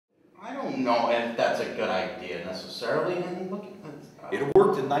know if that's a good idea necessarily. And look, it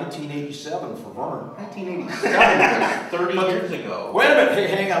worked in 1987 for Vern. 1987 was 30 years ago. Wait a minute, hey,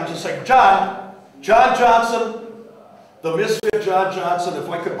 hang on just a second. John Johnson, the misfit John Johnson, if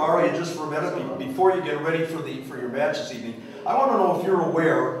I could borrow you just for a minute before you get ready for your match this evening. I want to know if you're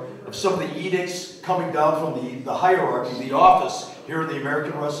aware of some of the edicts coming down from the hierarchy, the office here in the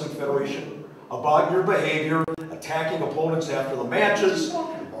American Wrestling Federation about your behavior, attacking opponents after the matches,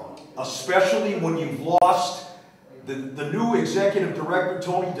 especially when you've lost. The new executive director,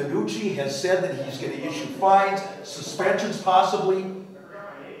 Tony DiNucci, has said that he's going to issue fines, suspensions possibly.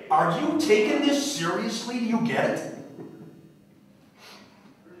 Are you taking this seriously? Do you get it?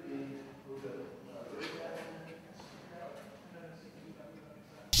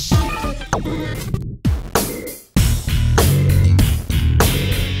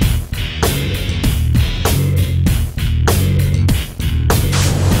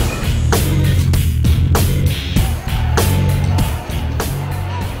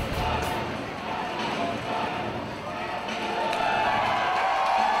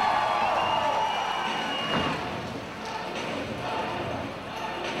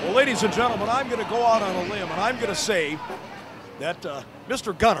 Ladies and gentlemen, I'm going to go out on a limb, and I'm going to say that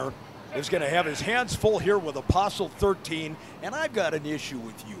Mr. Gunner is going to have his hands full here with Apostle 13, and I've got an issue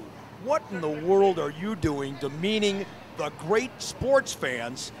with you. What in the world are you doing demeaning the great sports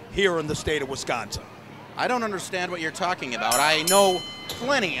fans here in the state of Wisconsin? I don't understand what you're talking about. I know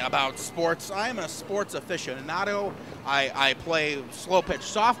plenty about sports. I'm a sports aficionado. I play slow-pitch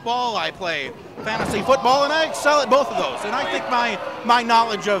softball, I play fantasy football, and I excel at both of those. And I think my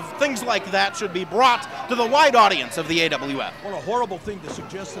knowledge of things like that should be brought to the wide audience of the AWF. What a horrible thing to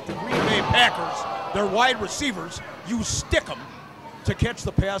suggest that the Green Bay Packers, their wide receivers, you stick them to catch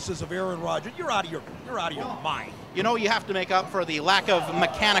the passes of Aaron Rodgers. You're out of your mind. You know, you have to make up for the lack of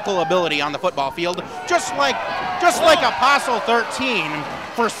mechanical ability on the football field. Just like Apostle 13,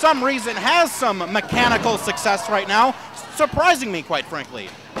 for some reason, has some mechanical success right now, surprising me, quite frankly.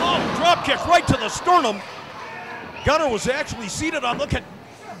 Oh, drop kick right to the sternum. Gunner was actually seated on, look at,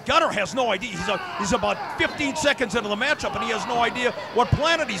 Gunner has no idea. He's about 15 seconds into the matchup, and he has no idea what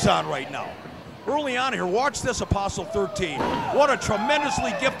planet he's on right now. Early on here, watch this Apostle 13. What a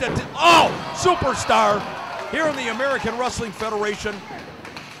tremendously gifted, superstar here in the American Wrestling Federation.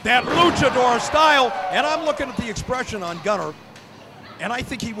 That luchador style, and I'm looking at the expression on Gunner, and I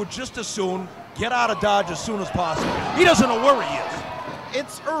think he would just as soon get out of Dodge as soon as possible. He doesn't know where he is.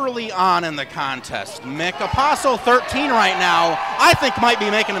 It's early on in the contest, Mick. Apostle 13 right now, I think might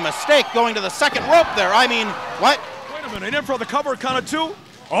be making a mistake going to the second rope there. I mean, what? Wait a minute, in for the cover, count of two.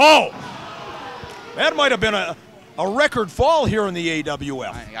 Oh! That might have been a record fall here in the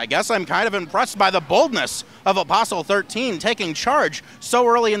AWF. I guess I'm kind of impressed by the boldness of Apostle 13 taking charge so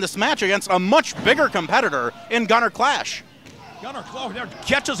early in this match against a much bigger competitor in Gunner Clash. Gunner Clash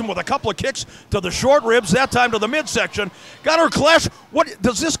catches him with a couple of kicks to the short ribs, that time to the midsection. Gunner Clash, what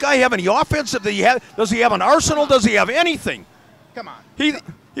does this guy have any offense? Does he have an arsenal? Does he have anything? Come on. He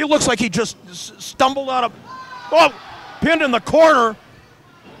looks like he just stumbled out of, pinned in the corner.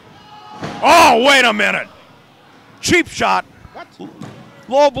 Oh, wait a minute. Cheap shot. What?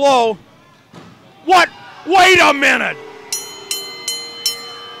 Low blow. What? Wait a minute.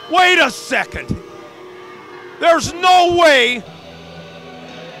 Wait a second. There's no way.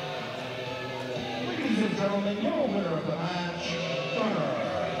 Ladies and gentlemen, your winner of the match, Gunner.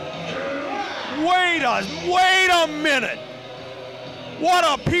 Wait a minute. What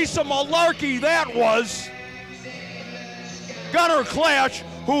a piece of malarkey that was. Gunner Clash,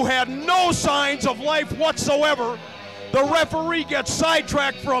 who had no signs of life whatsoever. The referee gets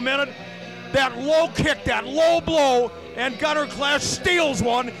sidetracked for a minute. That low kick, that low blow, and Gunner Clash steals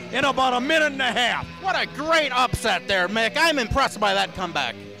one in about a minute and a half. What a great upset there, Mick. I'm impressed by that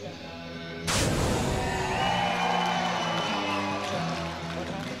comeback.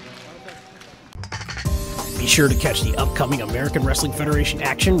 Be sure to catch the upcoming American Wrestling Federation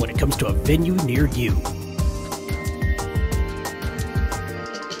action when it comes to a venue near you.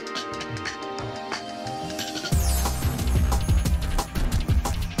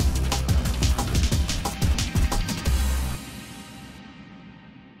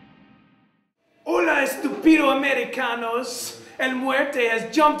 Hola, estupido americanos. El Muerte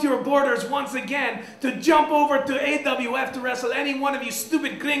has jumped your borders once again to jump over to AWF to wrestle any one of you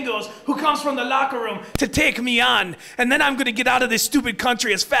stupid gringos who comes from the locker room to take me on. And then I'm gonna get out of this stupid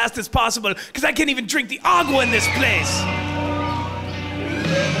country as fast as possible because I can't even drink the agua in this place.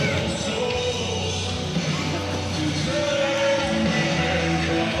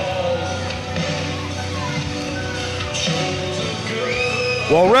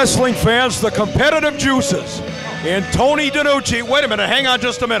 Well, wrestling fans, the competitive juices in Tony DiNucci. Wait a minute, hang on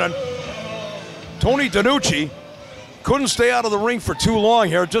just a minute. Tony DiNucci couldn't stay out of the ring for too long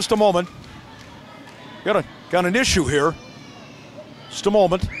here. Just a moment. Got an issue here. Just a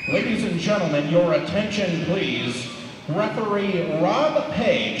moment. Ladies and gentlemen, your attention please. Referee Rob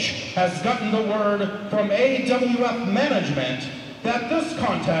Page has gotten the word from AWF management that this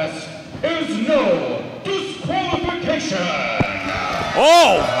contest is no disqualification.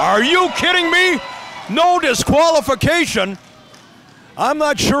 Oh, are you kidding me? No disqualification. I'm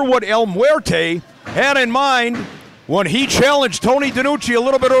not sure what El Muerte had in mind when he challenged Tony DiNucci a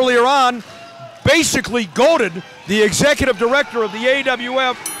little bit earlier on, basically goaded the executive director of the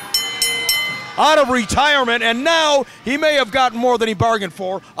AWF out of retirement, and now he may have gotten more than he bargained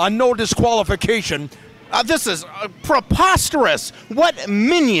for on no disqualification. This is preposterous. What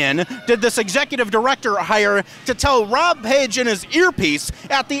minion did this executive director hire to tell Rob Page in his earpiece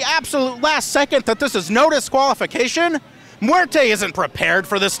at the absolute last second that this is no disqualification? Muerte isn't prepared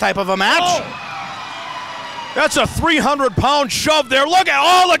for this type of a match. Oh. That's a 300-pound shove there. Look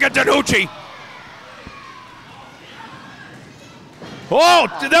at DiNucci.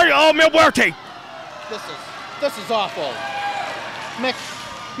 Oh, Muerte. This is awful.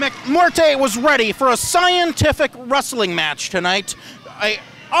 Muerte was ready for a scientific wrestling match tonight.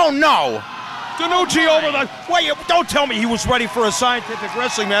 Oh no! DiNucci over the. Wait, don't tell me he was ready for a scientific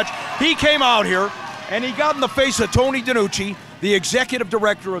wrestling match. He came out here and he got in the face of Tony DiNucci, the executive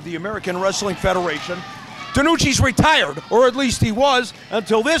director of the American Wrestling Federation. DiNucci's retired, or at least he was,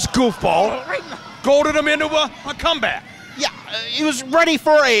 until this goofball goaded him into a comeback. Yeah, he was ready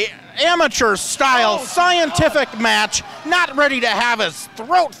for a amateur-style scientific match, not ready to have his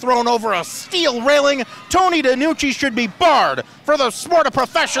throat thrown over a steel railing. Tony DiNucci should be barred for the sport of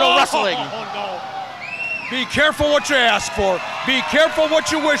professional wrestling. No. Be careful what you ask for. Be careful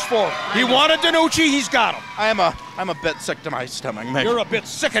what you wish for. He wanted DiNucci, he's got him. I'm a bit sick to my stomach, Mick. You're a bit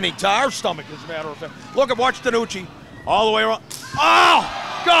sickening to our stomach, as a matter of fact. Watch DiNucci all the way around.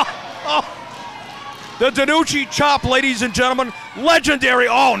 Oh, God. Oh. The DiNucci chop, ladies and gentlemen, legendary.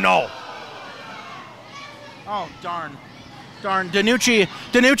 Oh, no. Oh, darn.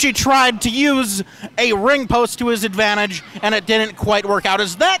 DiNucci tried to use a ring post to his advantage, and it didn't quite work out.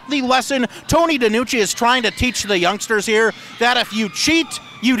 Is that the lesson Tony DiNucci is trying to teach the youngsters here? That if you cheat,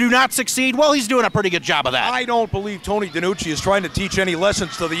 you do not succeed? Well, he's doing a pretty good job of that. I don't believe Tony DiNucci is trying to teach any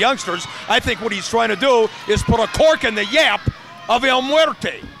lessons to the youngsters. I think what he's trying to do is put a cork in the yap of El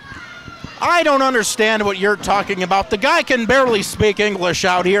Muerte. I don't understand what you're talking about. The guy can barely speak English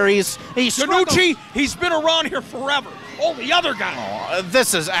out here. He's DiNucci, he's been around here forever. Oh, the other guy. Oh,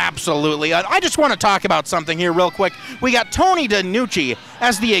 this is absolutely... I just want to talk about something here real quick. We got Tony DiNucci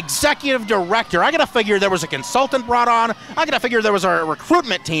as the executive director. I got to figure there was a consultant brought on. I got to figure there was a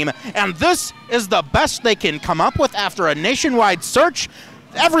recruitment team. And this is the best they can come up with after a nationwide search.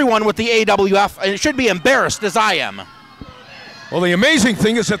 Everyone with the AWF should be embarrassed, as I am. Well, the amazing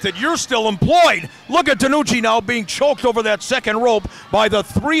thing is that you're still employed. Look at DiNucci now being choked over that second rope by the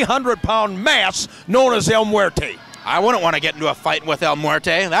 300-pound mass known as El Muerte. I wouldn't want to get into a fight with El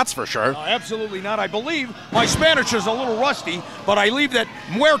Muerte, that's for sure. Absolutely not. I believe my Spanish is a little rusty, but I believe that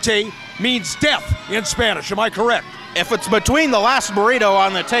muerte means death in Spanish. Am I correct? If it's between the last burrito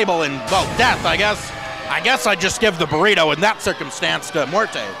on the table and, well, death, I guess I'd just give the burrito in that circumstance to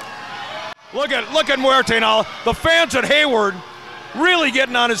Muerte. Look at Muerte now. The fans at Hayward really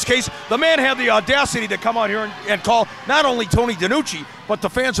getting on his case. The man had the audacity to come out here and call not only Tony DiNucci, but the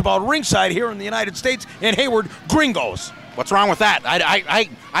fans about ringside here in the United States in Hayward, gringos. What's wrong with that? I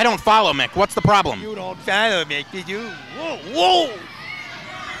don't follow, Mick. What's the problem? You don't follow, Mick, did you? Whoa!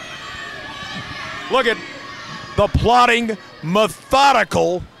 Look at the plotting,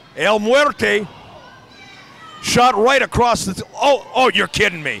 methodical El Muerte shot right across the... Oh, you're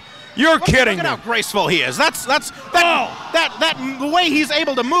kidding me. You're kidding me. Look at how graceful he is. That the way he's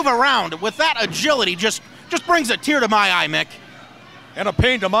able to move around with that agility just brings a tear to my eye, Mick. And a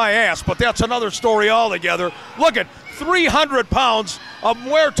pain to my ass, but that's another story altogether. Look at 300 pounds of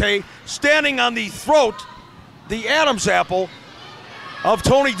Muerte standing on the throat, the Adam's apple of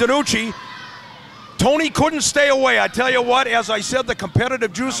Tony DiNucci. Tony couldn't stay away. I tell you what, as I said, the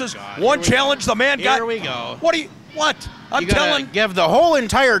competitive juices, one challenge the man got. Here we go. What? I'm you gotta telling. Give the whole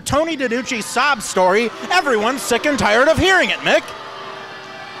entire Tony DiNucci sob story. Everyone's sick and tired of hearing it, Mick.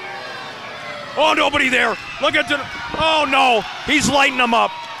 Oh, nobody there. Look at oh no, he's lighting them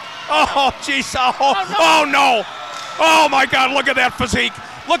up. Oh, jeez. Oh no. Oh my God, look at that physique.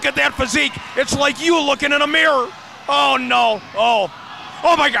 Look at that physique. It's like you looking in a mirror. Oh no. Oh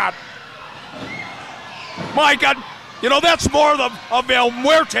my God. My God. You know, that's more of El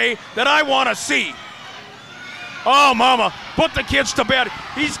Muerte that I want to see. Oh, mama, put the kids to bed.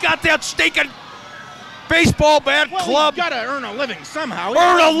 He's got that stinking baseball bat club. He's got to earn a living somehow.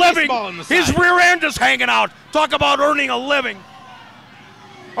 Earn a living. His side. rear end is hanging out. Talk about earning a living.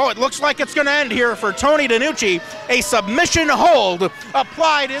 Oh, it looks like it's going to end here for Tony DiNucci. A submission hold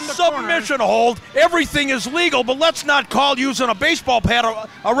applied in the corner. Submission hold. Everything is legal, but let's not call using a baseball bat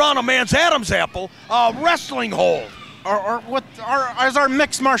around a man's Adam's apple a wrestling hold. Or what, as our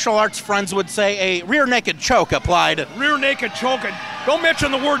mixed martial arts friends would say, a rear naked choke applied. Rear naked choking. Don't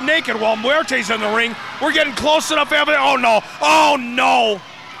mention the word naked while Muerte's in the ring. We're getting close enough. Oh, no. Oh, no.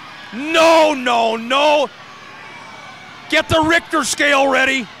 No, no, no. Get the Richter scale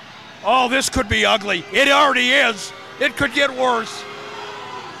ready. Oh, this could be ugly. It already is. It could get worse.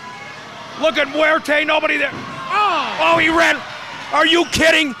 Look at Muerte. Nobody there. Oh, he ran. Are you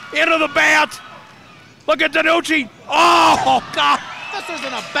kidding? Into the bat. Look at DiNucci. Oh, God. This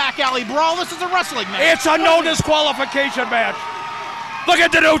isn't a back alley brawl. This is a wrestling match. It's a no disqualification match. Look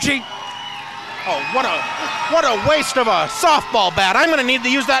at DiNucci. Oh, what a waste of a softball bat. I'm going to need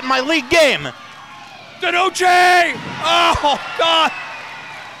to use that in my league game. DiNucci. Oh, God.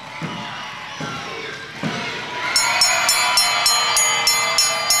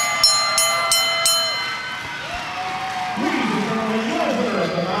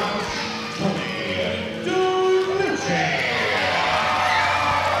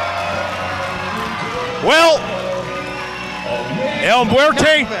 Well, El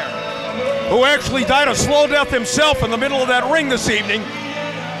Muerte, who actually died a slow death himself in the middle of that ring this evening.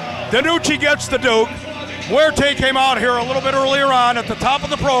 DiNucci gets the Duke. Muerte came out here a little bit earlier on at the top of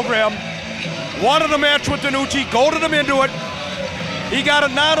the program, wanted a match with DiNucci, goaded him into it. He got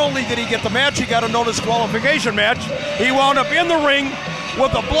it. Not only did he get the match, he got a no disqualification match. He wound up in the ring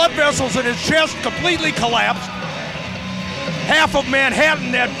with the blood vessels in his chest completely collapsed. Half of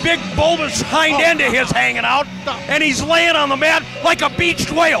Manhattan, that big bulbous hind end of his hanging out, and he's laying on the mat like a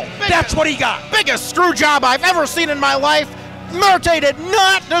beached whale. That's what he got. Biggest screw job I've ever seen in my life. Muerte did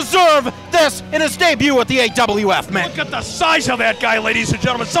not deserve this in his debut at the AWF, man. Look at the size of that guy, ladies and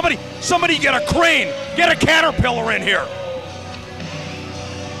gentlemen. Somebody get a crane, get a caterpillar in here.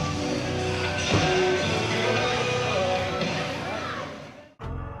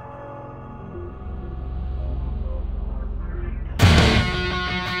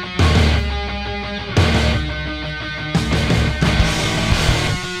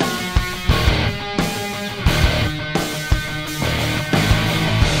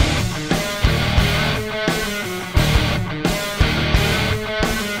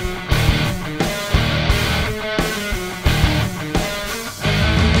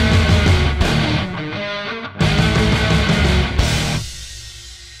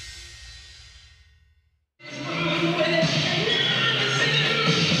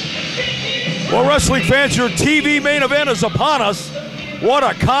 Well, wrestling fans, your TV main event is upon us. What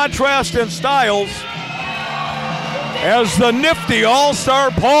a contrast in styles as the nifty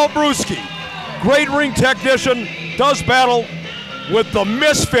all-star Paul Bruschi, great ring technician, does battle with the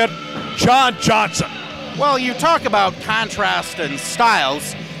misfit John Johnson. Well, you talk about contrast in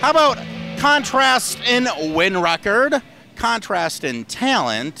styles. How about contrast in win record, contrast in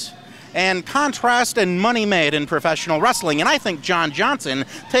talent, and contrast in money made in professional wrestling? And I think John Johnson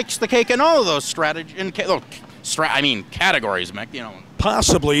takes the cake in all of those categories, Mick. You know,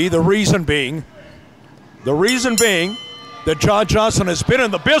 possibly the reason being that John Johnson has been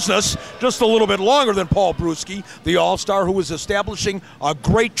in the business just a little bit longer than Paul Bruschi, the all-star who is establishing a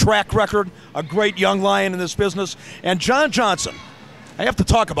great track record, a great young lion in this business. And John Johnson, I have to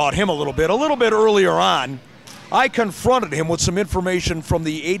talk about him a little bit. A little bit earlier on, I confronted him with some information from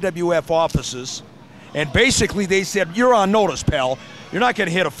the AWF offices, and basically they said, you're on notice, pal. You're not going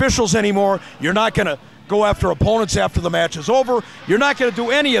to hit officials anymore. You're not going to go after opponents after the match is over. You're not going to do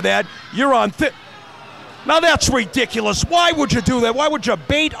any of that. You're on Now that's ridiculous. Why would you do that? Why would you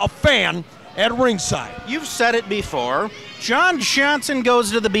bait a fan at ringside? You've said it before. John Johnson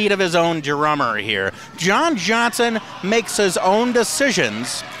goes to the beat of his own drummer here. John Johnson makes his own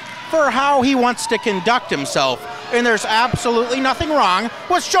decisions for how he wants to conduct himself, and there's absolutely nothing wrong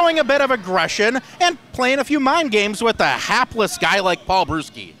with showing a bit of aggression and playing a few mind games with a hapless guy like Paul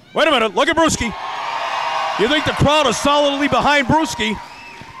Bruschi. Wait a minute, look at Bruschi. You think the crowd is solidly behind Bruschi?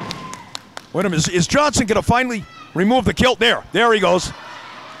 Wait a minute, is Johnson going to finally remove the kilt? There he goes.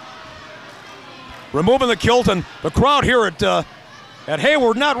 Removing the kilt, and the crowd here at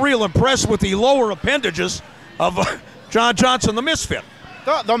Hayward not real impressed with the lower appendages of John Johnson, the misfit.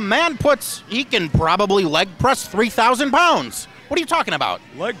 The man he can probably leg press 3,000 pounds. What are you talking about?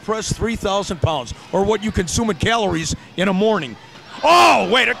 Leg press 3,000 pounds, or what you consume in calories in a morning. Oh,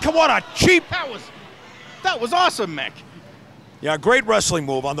 wait, come on, a cheap. That was awesome, Mick. Yeah, great wrestling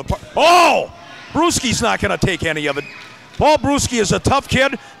move on the part. Oh, Brewski's not going to take any of it. Paul Brewski is a tough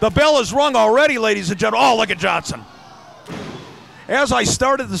kid. The bell is rung already, ladies and gentlemen. Oh, look at Johnson. As I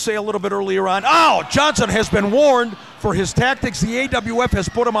started to say a little bit earlier on, Johnson has been warned for his tactics. The AWF has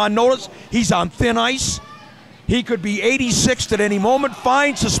put him on notice. He's on thin ice. He could be 86th at any moment,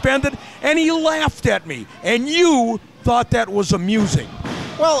 fined, suspended, and he laughed at me. And you thought that was amusing.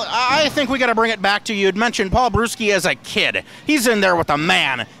 Well, I think we got to bring it back to you. You'd mentioned Paul Brewski as a kid. He's in there with a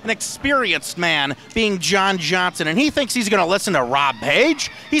man, an experienced man, being John Johnson, and he thinks he's going to listen to Rob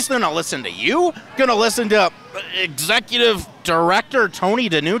Page. He's going to listen to you, going to listen to executive director Tony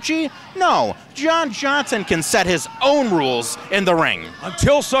DiNucci. No, John Johnson can set his own rules in the ring.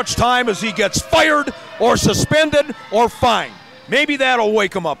 Until such time as he gets fired or suspended or fined. Maybe that'll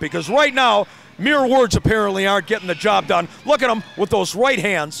wake him up, because right now, mere words apparently aren't getting the job done. Look at him with those right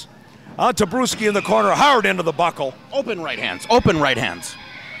hands. Onto Brewski in the corner, hard into the buckle. Open right hands, open right hands.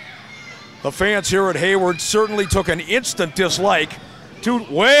 The fans here at Hayward certainly took an instant dislike to,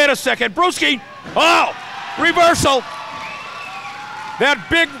 wait a second, Brewski, reversal. That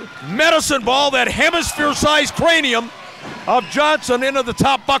big medicine ball, that hemisphere-sized cranium of Johnson into the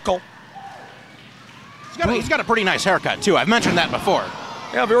top buckle. He's got a pretty nice haircut, too. I've mentioned that before.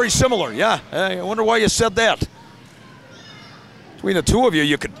 Yeah, very similar, yeah. I wonder why you said that. Between the two of you,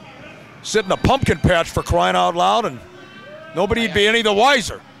 you could sit in a pumpkin patch, for crying out loud, and nobody'd be any the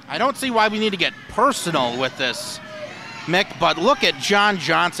wiser. I don't see why we need to get personal with this, Mick, but look at John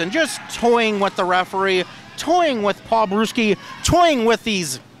Johnson just toying with the referee, toying with Paul Brewski, toying with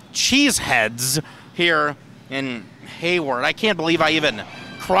these cheeseheads here in Hayward. I can't believe I even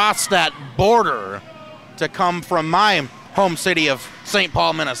crossed that border to come from my home city of St.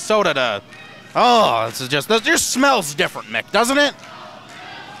 Paul, Minnesota to, this just smells different, Mick, doesn't it?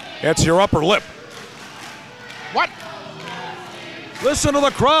 It's your upper lip. What? Listen to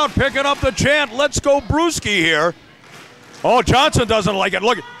the crowd picking up the chant, "Let's go Brewski" here. Oh, Johnson doesn't like it.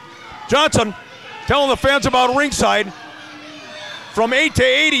 Look, Johnson telling the fans about ringside. From 8 to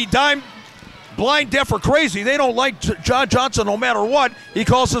 80, dime, blind, deaf, or crazy. They don't like John Johnson no matter what. He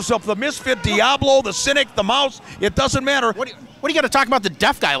calls himself the misfit, Diablo, the cynic, the mouse. It doesn't matter. What do you got to talk about the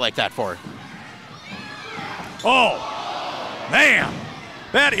deaf guy like that for? Oh, man.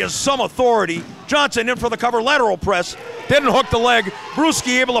 That is some authority. Johnson in for the cover, lateral press. Didn't hook the leg.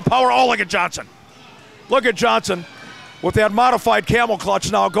 Brewski able to power. Oh, look at Johnson. Look at Johnson with that modified camel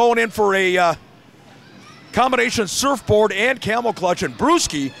clutch now going in for a combination surfboard and camel clutch, and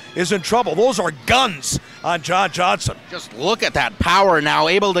Brewski is in trouble. Those are guns on John Johnson. Just look at that power now,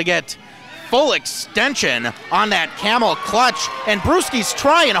 able to get full extension on that camel clutch, and Brewski's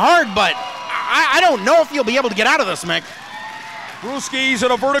trying hard, but I don't know if he'll be able to get out of this, Mick. Brewski's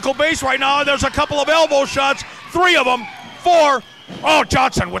at a vertical base right now. There's a couple of elbow shots, 3 of them, 4. Oh,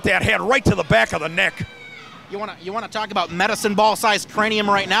 Johnson with that head right to the back of the neck. You want to talk about medicine ball-sized cranium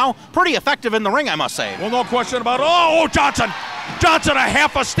right now? Pretty effective in the ring, I must say. Well, no question about it. Oh, Johnson a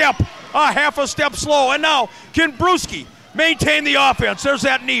half a step slow. And now, can Brewski maintain the offense? There's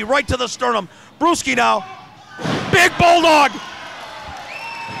that knee right to the sternum. Brewski now, big bulldog.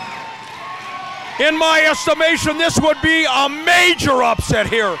 In my estimation, this would be a major upset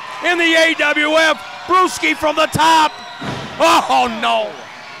here in the AWF. Brewski from the top. Oh, no.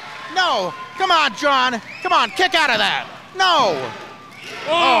 No. Come on, John. Come on, kick out of that. No.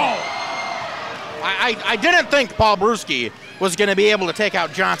 Oh. I didn't think Paul Brewski was going to be able to take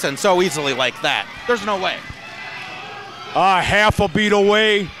out Johnson so easily like that. There's no way. Half a beat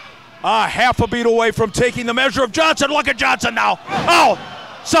away from taking the measure of Johnson. Look at Johnson now. Oh,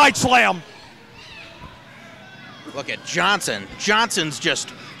 side slam. Look at Johnson. Johnson's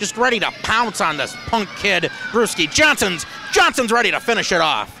just ready to pounce on this punk kid, Brewski. Johnson's ready to finish it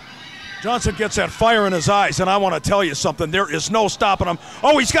off. Johnson gets that fire in his eyes, and I want to tell you something. There is no stopping him.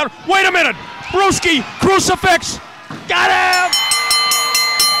 Oh, he's got, wait a minute. Brewski, crucifix. Got him.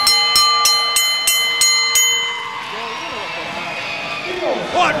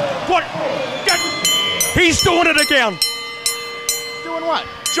 What? He's doing it again. Doing what?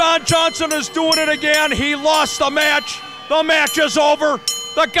 John Johnson is doing it again. He lost the match. The match is over.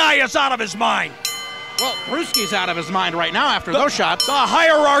 The guy is out of his mind. Well, Brewski's out of his mind right now after those shots. The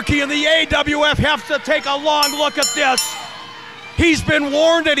hierarchy in the AWF has to take a long look at this. He's been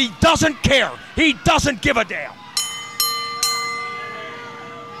warned and he doesn't care. He doesn't give a damn.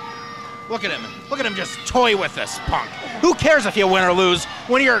 Look at him. Look at him just toy with this punk. Who cares if you win or lose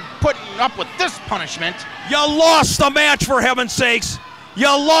when you're putting up with this punishment? You lost the match, for heaven's sakes. You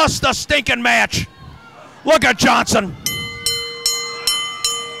lost the stinking match. Look at Johnson.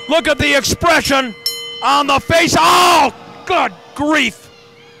 Look at the expression on the face. Oh, good grief.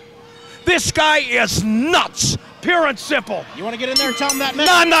 This guy is nuts, pure and simple. You want to get in there and tell him that, Mick?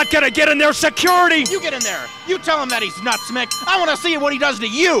 No, I'm not going to get in there. Security. You get in there. You tell him that he's nuts, Mick. I want to see what he does to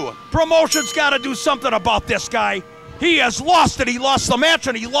you. Promotion's got to do something about this guy. He has lost it. He lost the match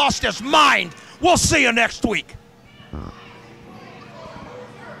and he lost his mind. We'll see you next week.